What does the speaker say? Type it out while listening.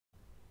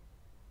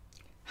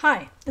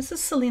Hi, this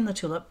is Celine the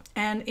Tulip,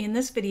 and in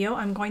this video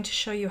I'm going to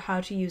show you how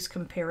to use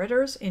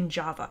comparators in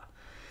Java.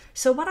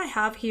 So what I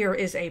have here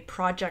is a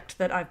project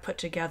that I've put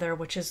together,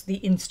 which is the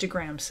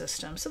Instagram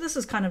system. So this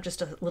is kind of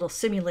just a little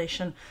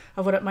simulation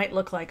of what it might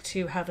look like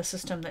to have a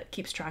system that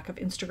keeps track of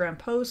Instagram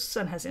posts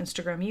and has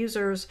Instagram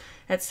users,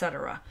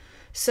 etc.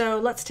 So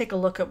let's take a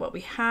look at what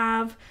we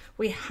have.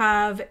 We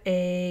have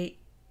a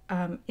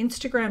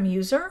Instagram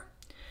user,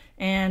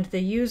 and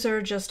the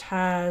user just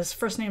has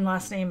first name,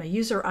 last name, a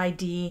user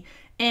ID,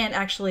 and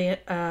actually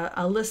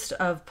a list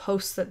of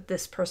posts that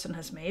this person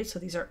has made. So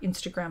these are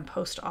Instagram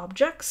post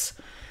objects.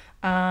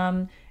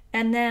 And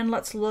then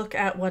let's look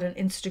at what an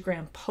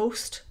Instagram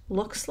post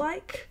looks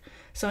like.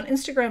 So an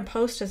Instagram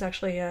post is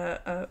actually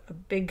a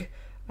big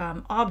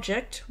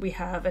object. We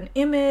have an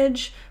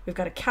image, we've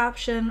got a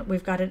caption,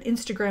 we've got an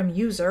Instagram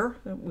user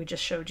that we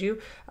just showed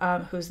you,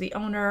 who's the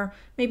owner,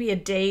 maybe a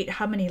date,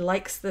 how many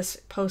likes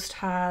this post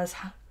has,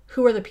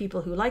 who are the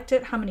people who liked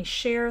it, how many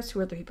shares, who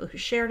are the people who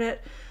shared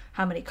it,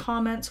 how many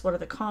comments, what are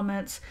the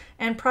comments,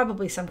 and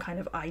probably some kind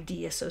of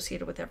ID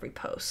associated with every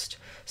post.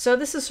 So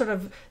this is sort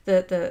of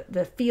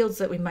the fields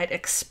that we might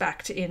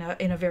expect in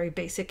a very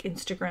basic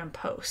Instagram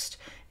post.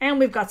 And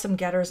we've got some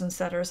getters and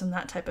setters and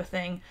that type of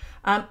thing.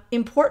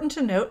 Important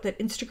to note that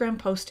Instagram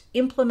post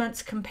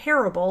implements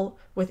comparable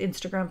with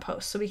Instagram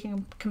posts. So we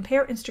can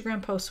compare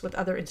Instagram posts with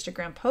other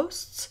Instagram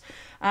posts.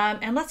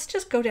 And let's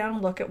just go down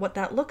and look at what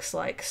that looks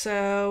like.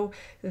 So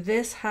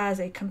this has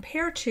a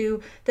compare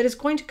to that is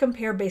going to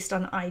compare based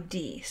on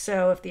ID.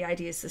 So if the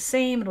ID is the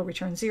same, it'll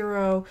return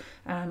 0,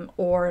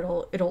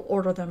 or it'll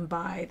order them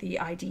by the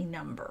ID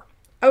number.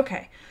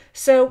 Okay,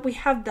 so we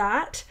have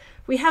that.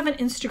 We have an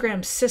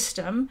Instagram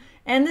system,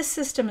 and this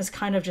system is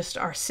kind of just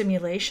our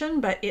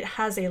simulation, but it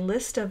has a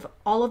list of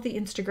all of the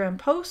Instagram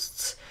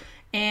posts.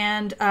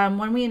 And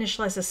when we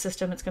initialize the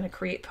system, it's going to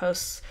create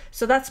posts.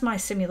 So that's my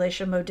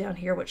simulation mode down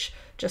here, which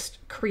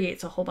just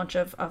creates a whole bunch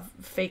of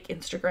fake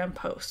Instagram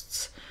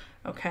posts.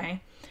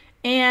 Okay.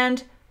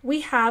 And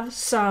we have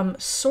some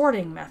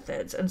sorting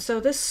methods. And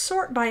so this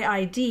sort by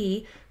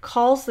ID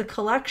calls the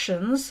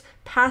collections,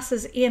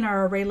 passes in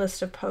our array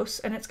list of posts,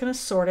 and it's going to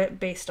sort it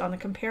based on the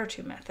compare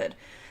to method.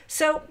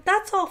 So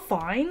that's all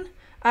fine.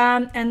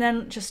 And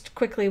then just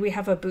quickly, we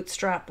have a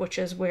bootstrap, which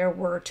is where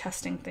we're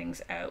testing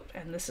things out.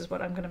 And this is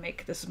what I'm going to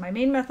make. This is my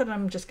main method.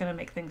 I'm just going to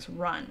make things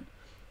run.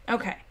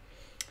 Okay.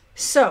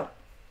 So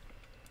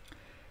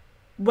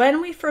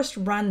when we first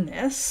run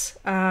this,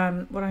 what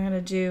I'm going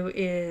to do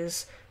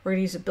is we're going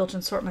to use a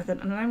built-in sort method,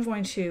 and I'm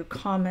going to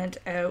comment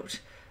out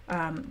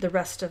the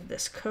rest of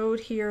this code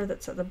here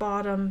that's at the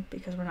bottom,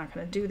 because we're not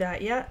going to do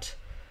that yet.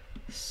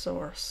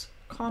 Source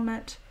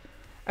comment.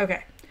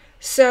 Okay.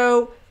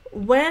 So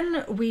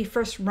when we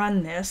first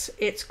run this,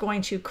 it's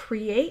going to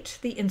create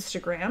the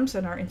Instagrams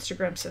in our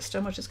Instagram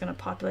system, which is going to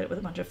populate it with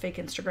a bunch of fake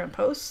Instagram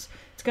posts.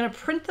 It's going to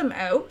print them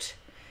out,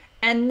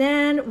 and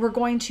then we're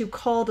going to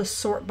call the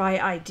sort by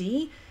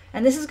ID,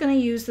 and this is going to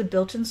use the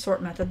built-in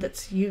sort method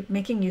that's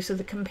making use of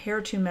the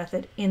compare to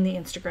method in the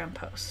Instagram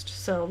post.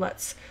 So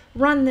let's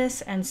run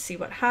this and see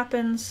what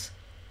happens.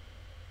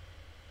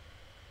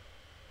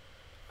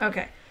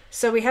 Okay,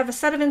 so we have a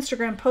set of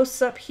Instagram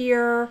posts up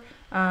here.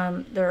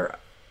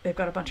 They've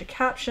got a bunch of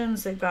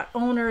captions, they've got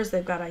owners,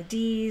 they've got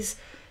IDs,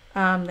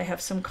 they have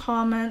some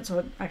comments,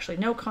 or actually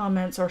no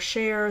comments or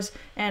shares,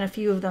 and a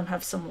few of them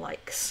have some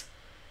likes.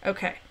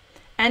 Okay,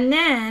 and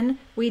then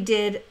we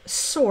did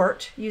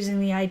sort using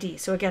the ID.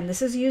 So again,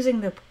 this is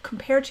using the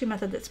compare to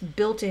method that's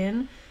built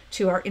in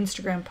to our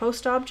Instagram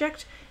post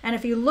object. And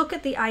if you look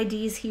at the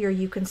IDs here,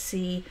 you can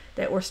see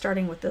that we're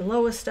starting with the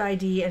lowest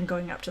ID and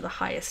going up to the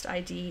highest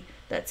ID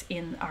that's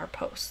in our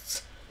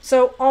posts.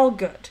 So all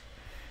good.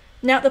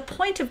 Now, the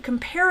point of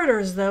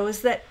comparators, though,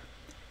 is that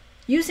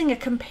using a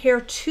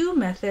compare to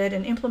method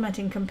and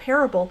implementing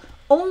comparable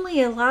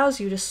only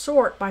allows you to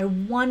sort by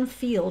one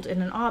field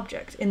in an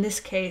object, in this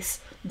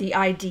case, the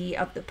ID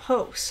of the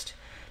post.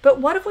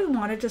 But what if we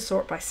wanted to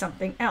sort by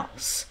something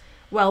else?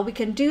 Well, we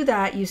can do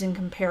that using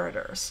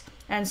comparators.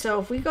 And so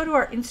if we go to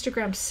our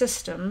Instagram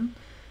system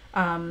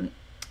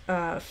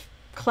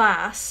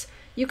class,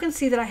 you can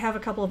see that I have a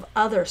couple of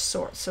other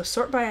sorts. So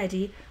sort by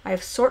ID, I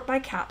have sort by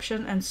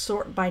caption, and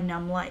sort by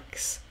num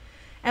likes.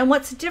 And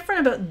what's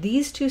different about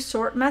these two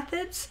sort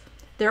methods,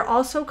 they're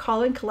also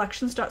calling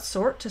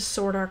collections.sort to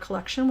sort our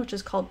collection, which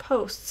is called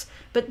posts.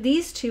 But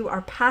these two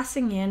are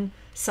passing in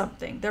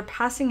something. They're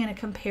passing in a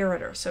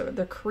comparator. So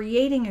they're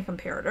creating a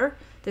comparator.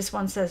 This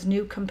one says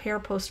new compare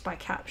post by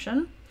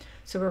caption.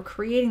 So we're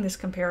creating this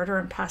comparator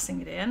and passing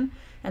it in.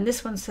 And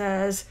this one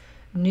says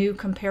new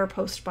compare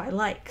post by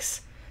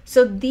likes.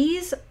 So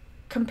these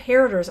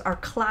comparators are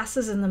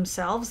classes in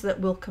themselves that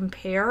will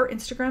compare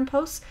Instagram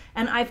posts,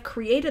 and I've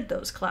created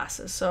those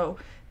classes. So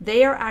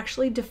they are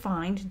actually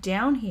defined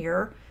down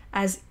here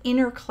as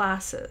inner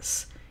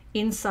classes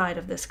inside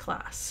of this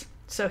class.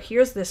 So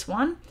here's this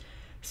one.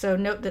 So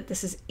note that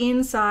this is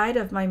inside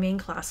of my main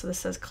class. So this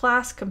says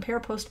class compare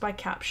post by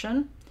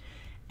caption,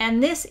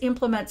 and this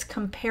implements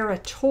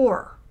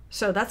comparator.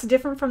 So that's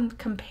different from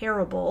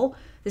comparable.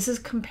 This is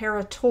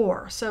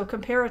comparator. So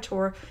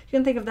comparator, you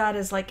can think of that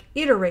as like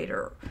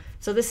iterator.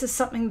 So this is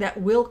something that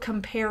will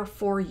compare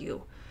for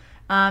you.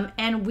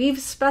 And we've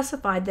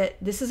specified that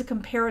this is a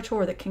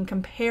comparator that can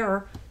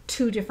compare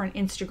two different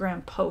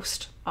Instagram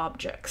post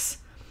objects.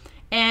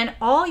 And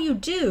all you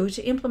do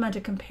to implement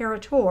a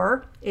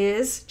comparator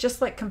is,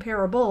 just like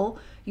comparable,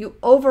 you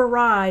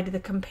override the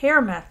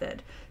compare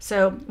method.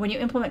 So when you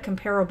implement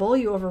comparable,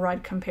 you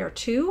override compare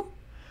to.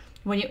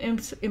 When you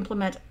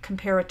implement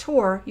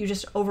comparator, you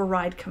just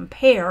override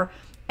compare.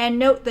 And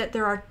note that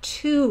there are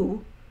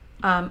two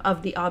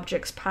of the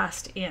objects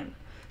passed in.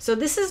 So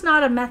this is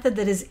not a method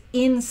that is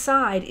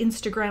inside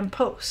Instagram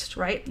post,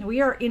 right? We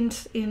are in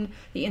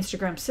the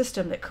Instagram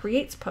system that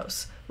creates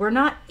posts. We're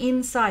not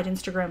inside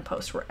Instagram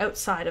posts, we're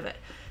outside of it.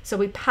 So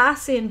we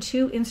pass in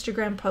two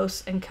Instagram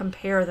posts and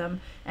compare them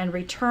and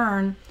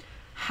return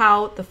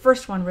how the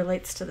first one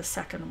relates to the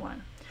second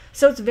one.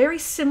 So it's very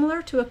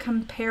similar to a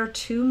compare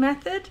to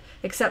method,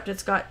 except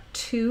it's got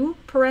two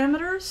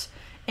parameters.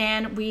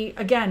 And we,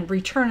 again,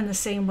 return in the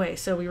same way.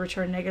 So we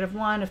return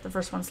 -1 if the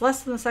first one's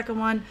less than the second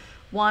one,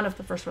 1 if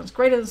the first one's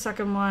greater than the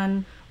second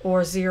one,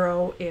 or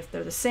 0 if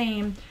they're the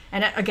same.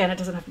 And again, it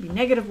doesn't have to be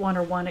 -1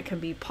 or 1. It can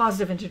be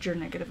positive integer,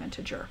 negative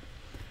integer.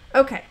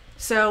 Okay,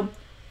 so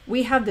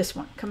we have this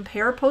one,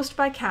 compare post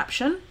by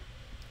caption.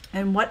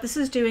 And what this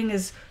is doing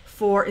is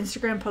for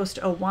Instagram post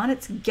 01,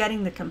 it's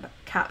getting the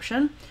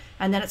caption,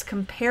 and then it's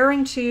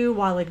comparing to,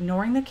 while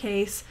ignoring the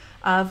case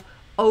of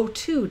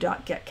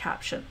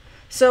 02.getCaption.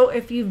 So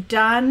if you've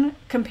done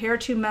compare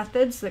to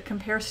methods that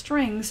compare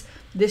strings,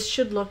 this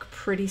should look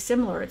pretty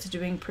similar. It's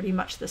doing pretty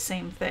much the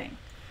same thing.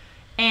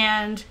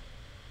 And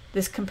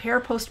this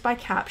compare post by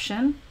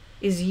caption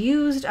is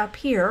used up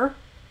here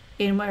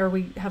in where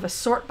we have a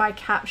sort by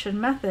caption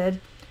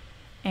method,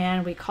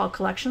 and we call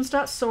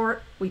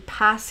collections.sort. We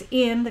pass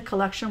in the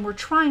collection we're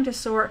trying to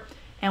sort,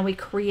 and we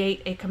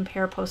create a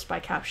compare post by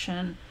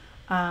caption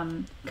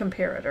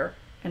comparator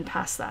and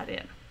pass that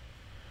in.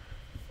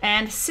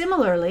 And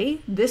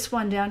similarly, this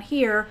one down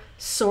here,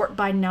 sort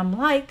by num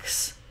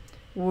likes,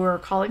 we're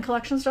calling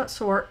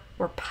collections.sort,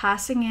 we're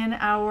passing in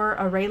our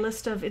array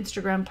list of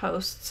Instagram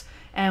posts,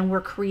 and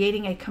we're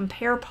creating a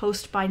compare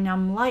post by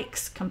num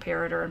likes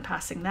comparator and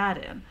passing that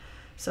in.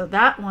 So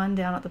that one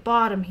down at the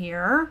bottom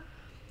here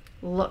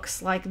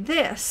looks like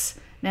this.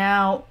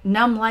 Now,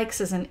 num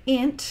likes is an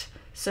int,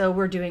 so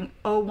we're doing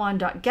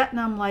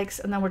 01.getNumLikes,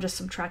 and then we're just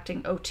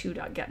subtracting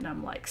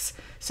 02.getNumLikes.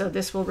 So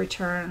this will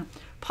return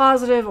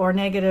positive or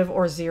negative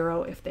or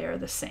 0 if they're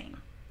the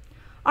same.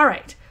 All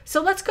right,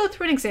 so let's go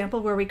through an example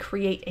where we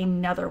create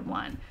another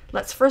one.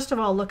 Let's first of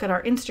all look at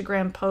our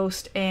Instagram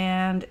post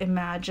and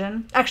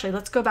imagine, actually,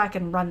 let's go back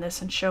and run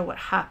this and show what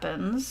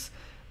happens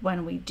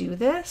when we do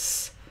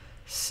this.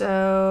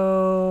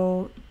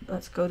 So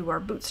let's go to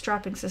our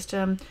bootstrapping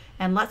system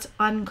and let's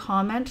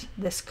uncomment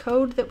this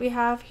code that we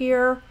have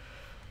here.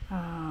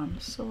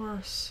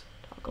 Source,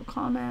 toggle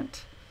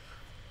comment.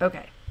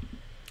 Okay.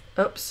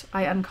 Oops,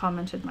 I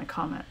uncommented my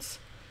comments.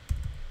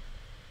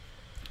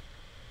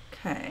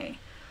 Okay.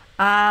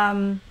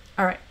 All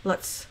right,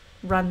 let's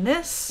run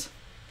this.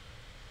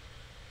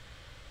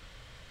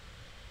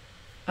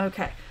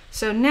 Okay,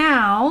 so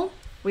now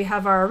we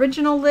have our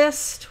original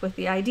list with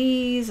the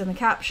IDs and the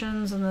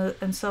captions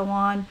and so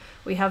on.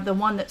 We have the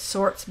one that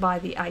sorts by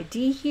the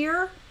ID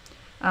here.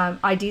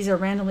 IDs are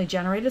randomly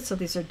generated, so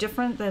these are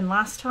different than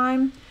last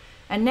time.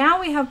 And now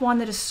we have one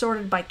that is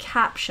sorted by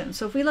caption.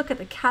 So if we look at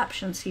the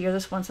captions here,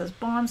 this one says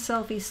Bond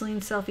selfie,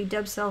 Celine selfie,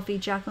 Deb selfie,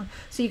 Jacqueline.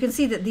 So you can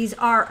see that these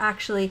are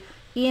actually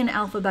in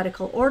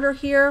alphabetical order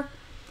here.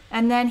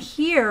 And then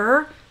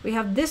here we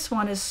have this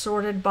one is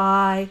sorted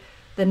by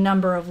the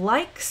number of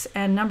likes,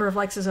 and number of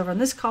likes is over in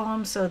this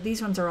column. So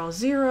these ones are all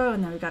 0,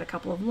 and then we've got a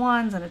couple of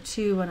 1s and a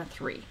 2 and a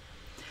 3.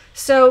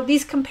 So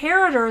these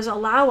comparators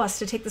allow us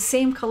to take the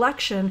same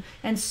collection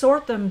and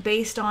sort them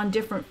based on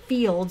different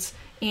fields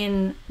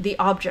in the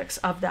objects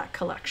of that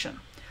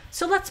collection.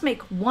 So let's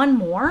make one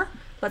more.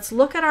 Let's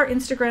look at our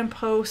Instagram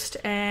post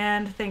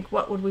and think,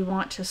 what would we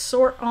want to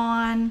sort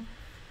on?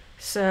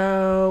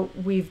 So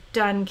we've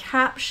done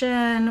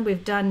caption,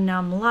 we've done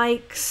num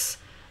likes,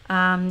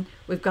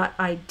 we've got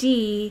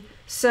ID.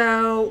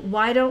 So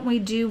why don't we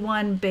do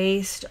one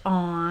based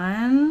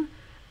on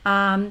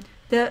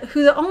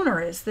who the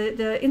owner is,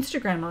 the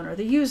Instagram owner,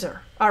 the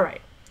user. All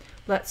right,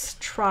 let's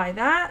try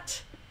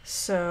that.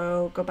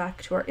 So go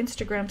back to our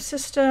Instagram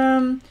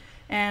system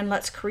and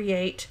let's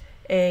create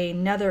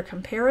another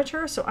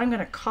comparator. So I'm going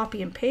to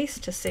copy and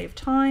paste to save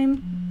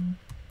time.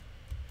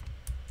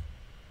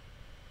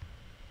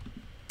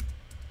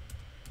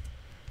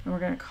 And we're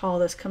going to call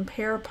this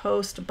compare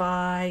post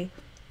by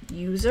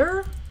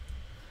user.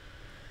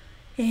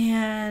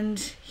 And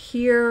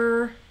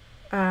here,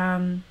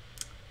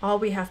 all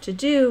we have to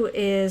do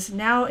is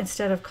now,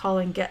 instead of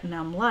calling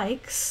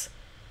getNumLikes,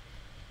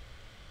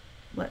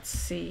 let's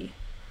see,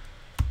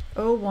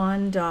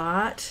 01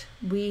 dot,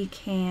 we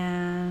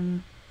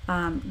can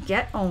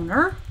get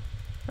owner,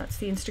 that's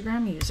the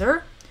Instagram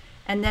user,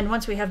 and then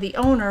once we have the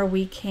owner,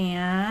 we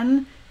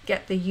can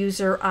get the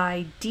user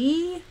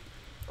ID,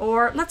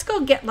 or let's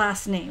go get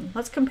last name.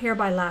 Let's compare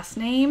by last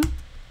name.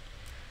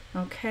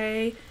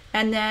 Okay,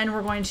 and then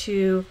we're going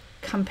to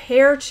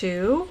compare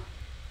to,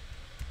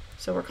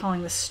 so we're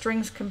calling the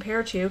strings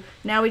compare to.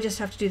 Now we just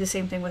have to do the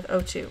same thing with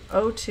O2.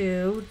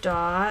 O2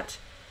 dot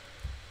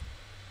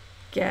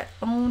get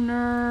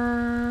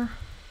owner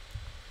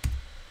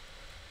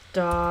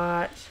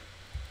dot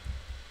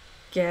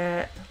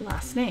get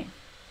last name.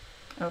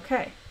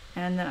 Okay,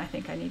 and then I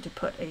think I need to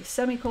put a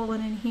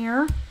semicolon in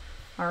here.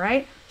 All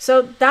right,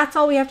 so that's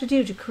all we have to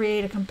do to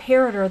create a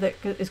comparator that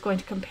is going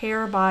to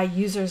compare by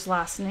user's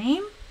last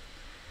name.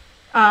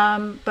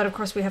 But of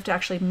course we have to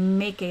actually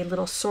make a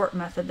little sort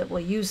method that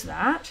will use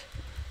that.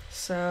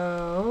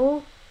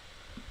 So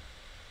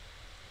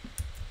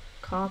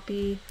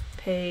copy,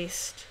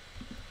 paste,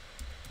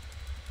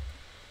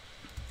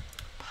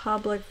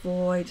 public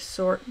void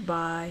sort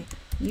by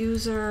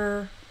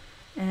user,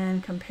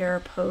 and compare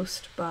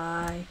post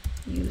by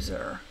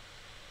user.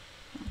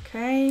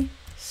 Okay,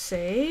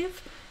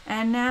 save.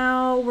 And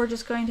now we're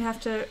just going to have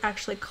to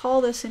actually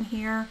call this in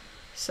here.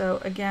 So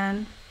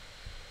again,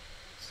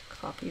 let's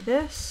copy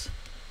this.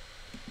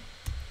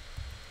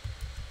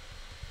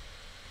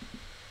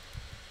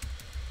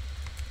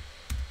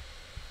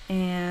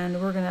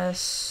 And we're going to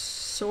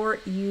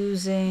sort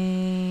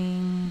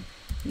using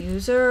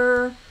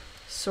user,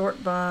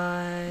 sort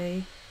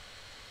by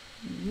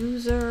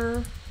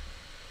user.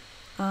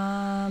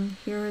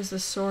 Here is the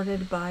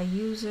sorted by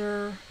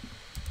user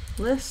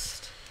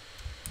list.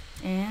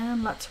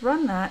 And let's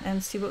run that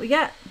and see what we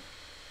get.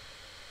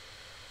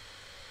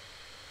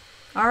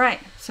 All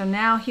right, so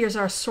now here's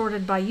our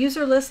sorted by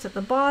user list at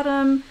the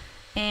bottom.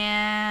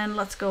 And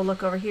let's go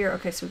look over here.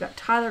 Okay, so we've got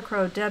Tyler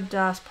Crow, Deb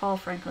Das, Paul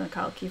Franklin,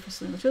 Kyle Kiefer,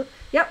 Celine.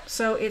 Yep,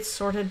 so it's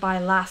sorted by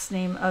last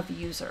name of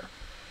user.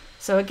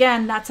 So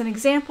again, that's an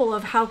example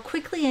of how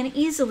quickly and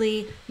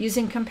easily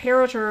using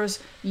comparators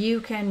you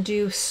can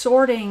do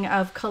sorting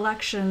of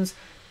collections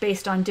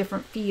based on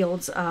different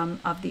fields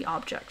of the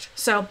object.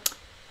 So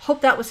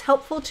hope that was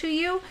helpful to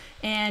you,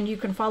 and you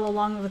can follow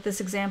along with this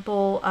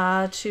example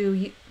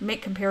to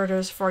make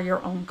comparators for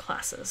your own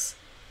classes.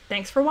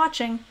 Thanks for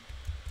watching.